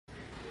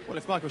Well,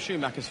 if Michael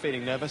Schumacher's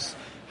feeling nervous,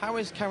 how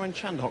is Karun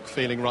Chandhok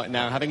feeling right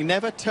now? Having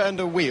never turned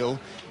a wheel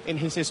in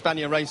his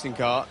Hispania racing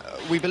car,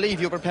 we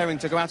believe you're preparing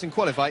to go out and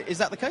qualify. Is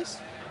that the case?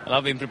 Well,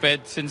 I've been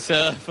prepared since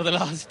for the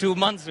last 2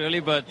 months,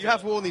 really, but... You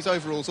have worn these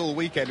overalls all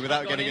weekend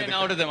without getting in and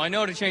out of them. I know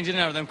how to change in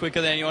and out of them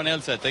quicker than anyone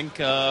else, I think,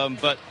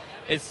 but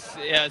it's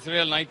a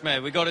real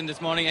nightmare. We got in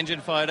this morning,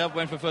 engine fired up,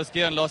 went for first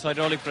gear and lost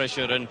hydraulic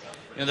pressure, and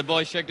the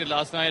boys checked it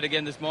last night,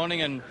 again this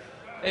morning, and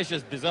it's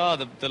just bizarre,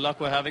 the luck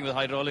we're having with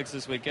hydraulics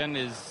this weekend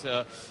is...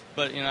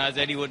 but, as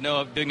Eddie would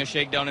know, doing a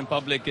shakedown in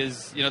public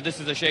is, this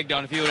is a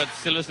shakedown. If you were at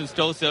Silverstone's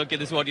Stowe Circuit,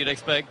 this is what you'd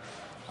expect.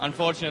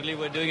 Unfortunately,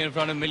 we're doing it in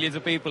front of millions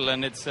of people,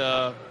 and it's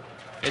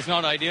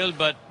not ideal,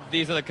 but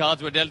these are the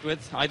cards we're dealt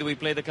with. Either we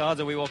play the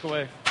cards or we walk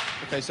away.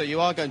 OK, so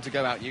you are going to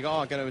go out, you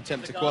are going to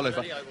attempt to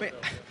qualify.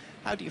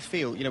 How do you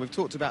feel? We've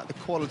talked about the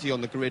quality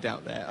on the grid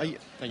out there.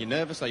 Are you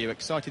nervous? Are you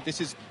excited?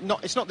 It's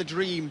not the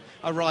dream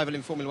arrival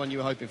in Formula 1 you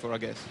were hoping for, I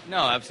guess. No,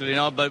 absolutely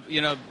not. But,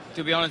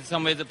 to be honest, in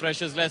some ways the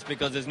pressure's less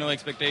because there's no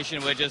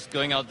expectation. We're just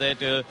going out there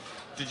to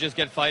just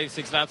get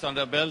 5-6 laps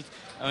under our belt.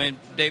 I mean,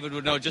 David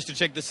would know, just to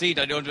check the seat.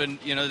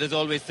 There's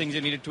always things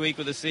you need to tweak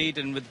with the seat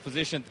and with the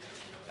position.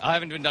 I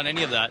haven't even done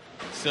any of that.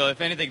 So,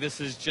 if anything,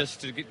 this is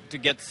just to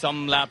get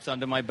some laps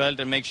under my belt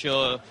and make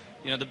sure...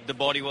 the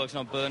bodywork's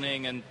not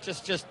burning, and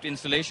just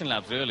installation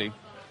laps, really.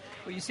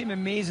 Well, you seem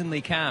amazingly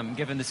calm,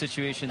 given the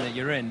situation that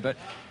you're in, but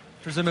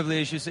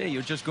presumably, as you say,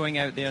 you're just going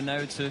out there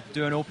now to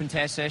do an open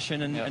test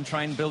session and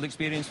try and build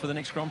experience for the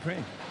next Grand Prix.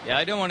 Yeah,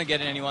 I don't want to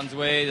get in anyone's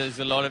way. There's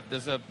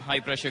a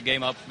high-pressure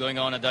game up going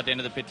on at that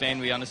end of the pit lane.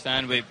 We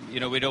understand. We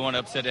don't want to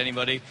upset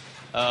anybody.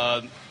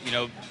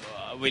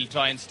 We'll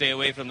try and stay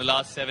away from the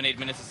last 7-8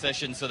 minutes of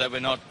session so that we're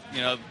not,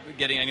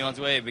 getting anyone's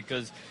way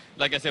because,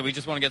 like I said, we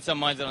just want to get some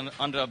miles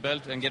under our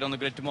belt and get on the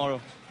grid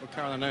tomorrow. Well,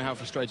 Karun, I know how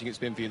frustrating it's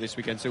been for you this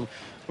weekend, so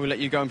we'll let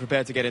you go and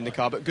prepare to get in the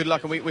car. But good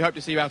luck, and we hope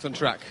to see you out on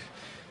track.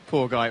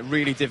 Poor guy,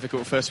 really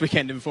difficult first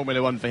weekend in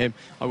Formula 1 for him.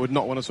 I would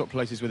not want to swap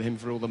places with him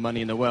for all the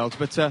money in the world.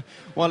 But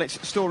while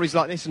it's stories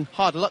like this and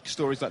hard luck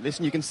stories like this,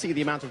 and you can see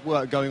the amount of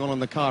work going on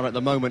the car at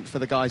the moment for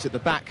the guys at the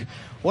back,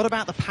 what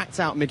about the packed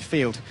out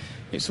midfield?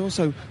 It's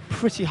also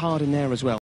pretty hard in there as well.